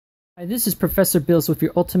Hi, this is Professor Bills with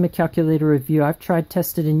your Ultimate Calculator Review. I've tried,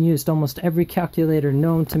 tested, and used almost every calculator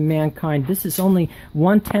known to mankind. This is only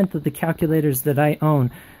 1/10 of the calculators that I own.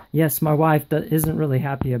 Yes, my wife isn't really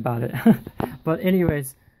happy about it. But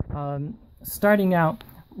anyways, starting out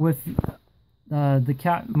with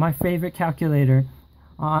my favorite calculator,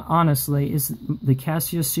 honestly, is the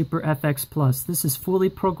Casio Super FX Plus. This is fully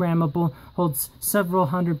programmable, holds several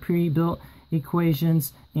hundred pre-built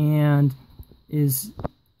equations, and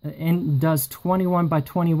does 21 by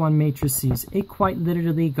 21 matrices. It quite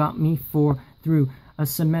literally got me through a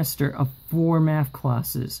semester of 4 math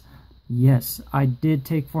classes. Yes, I did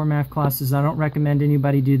take 4 math classes. I don't recommend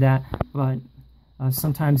anybody do that, but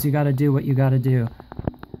sometimes you got to do what you got to do.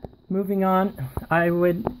 Moving on, I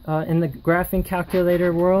would, in the graphing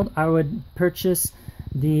calculator world, I would purchase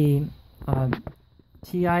the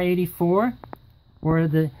TI-84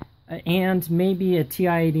 and maybe a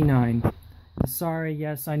TI-89. Sorry,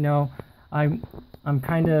 yes, I know. I'm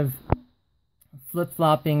kind of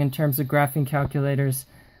flip-flopping in terms of graphing calculators,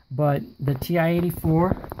 but the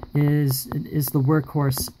TI-84 is the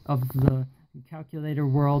workhorse of the calculator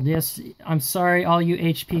world. Yes, I'm sorry, all you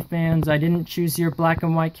HP fans. I didn't choose your black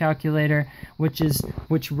and white calculator,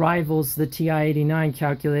 which rivals the TI-89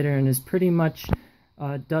 calculator and is pretty much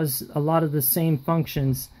does a lot of the same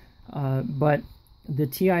functions. But the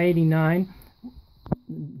TI-89,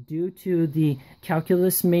 due to the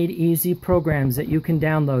Calculus Made Easy programs that you can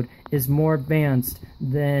download, is more advanced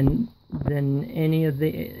than any of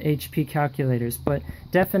the HP calculators. But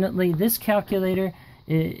definitely this calculator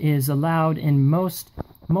is allowed in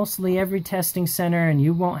mostly every testing center, and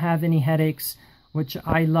you won't have any headaches, which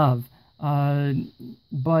I love.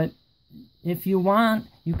 But if you want,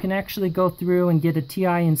 you can actually go through and get a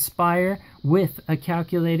TI Inspire with a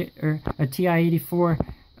calculator, or a TI-84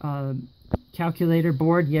 calculator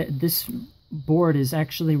board. Yet this board is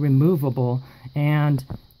actually removable, and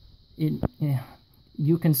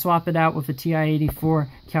you can swap it out with a TI-84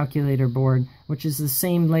 calculator board, which is the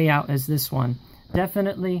same layout as this one.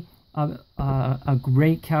 Definitely a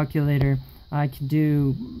great calculator.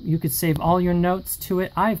 You could save all your notes to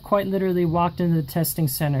it. I've quite literally walked into the testing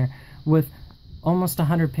center with almost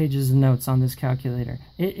 100 pages of notes on this calculator.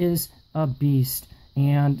 It is a beast,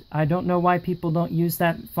 and I don't know why people don't use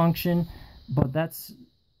that function, but that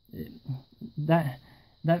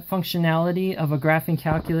functionality of a graphing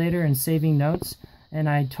calculator and saving notes, and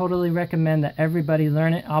I totally recommend that everybody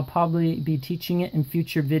learn it. I'll probably be teaching it in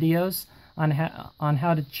future videos on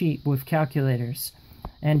how to cheat with calculators.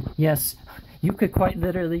 And yes, you could quite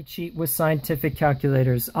literally cheat with scientific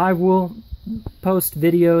calculators. I will post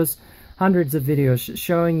videos, hundreds of videos,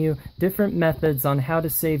 showing you different methods on how to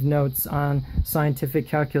save notes on scientific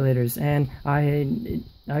calculators, and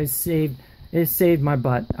it saved my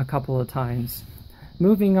butt a couple of times.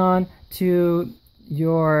 Moving on to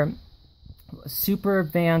your super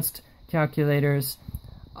advanced calculators,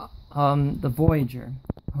 the Voyager.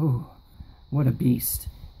 Ooh, what a beast.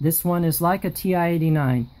 This one is like a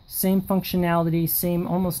TI-89. Same functionality, same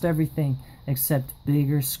almost everything, except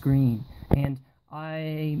bigger screen. And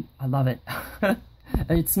I love it.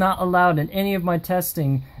 It's not allowed in any of my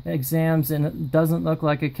testing exams, and it doesn't look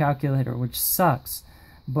like a calculator, which sucks.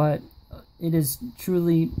 But it is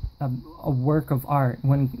truly a work of art.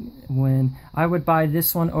 When I would buy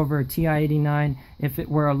this one over a TI-89 if it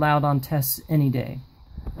were allowed on tests any day.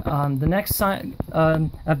 The next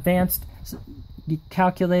advanced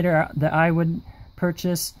calculator that I would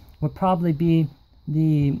purchase would probably be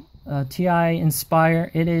the TI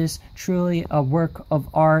Inspire. It is truly a work of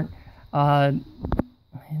art.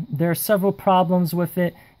 There are several problems with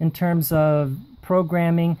it in terms of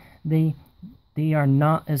programming. They are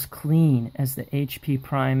not as clean as the HP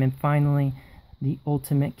Prime. And finally, the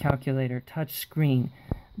Ultimate Calculator touchscreen.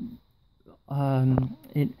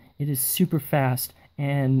 It is super fast,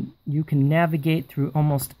 and you can navigate through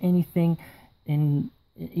almost anything. And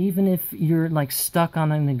even if you're like stuck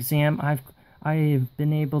on an exam, I have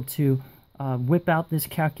been able to whip out this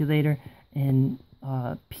calculator and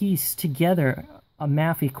piece together a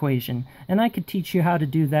math equation, and I could teach you how to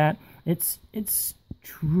do that. It's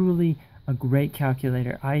truly a great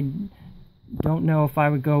calculator. I don't know if I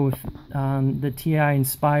would go with the TI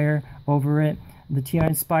Inspire over it. The TI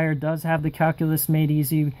Inspire does have the Calculus Made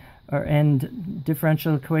Easy and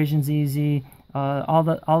differential equations easy, all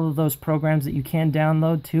of those programs that you can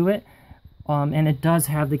download to it, and it does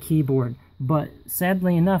have the keyboard. But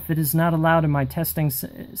sadly enough, it is not allowed in my testing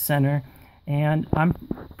center, and I'm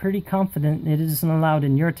pretty confident it isn't allowed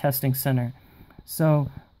in your testing center. So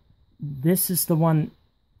this is the one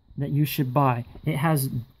that you should buy. It has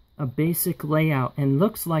a basic layout and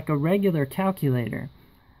looks like a regular calculator,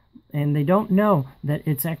 and they don't know that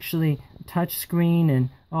it's actually touchscreen. And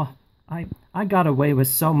oh, I got away with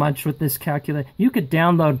so much with this calculator. You could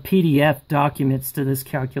download PDF documents to this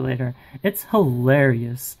calculator. It's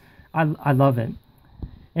hilarious. I love it.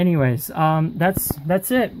 Anyways,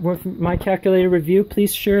 that's it with my calculator review.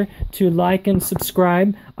 Please sure to like and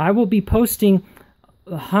subscribe. I will be posting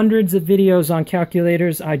hundreds of videos on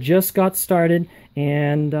calculators. I just got started,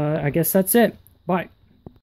 and I guess that's it. Bye.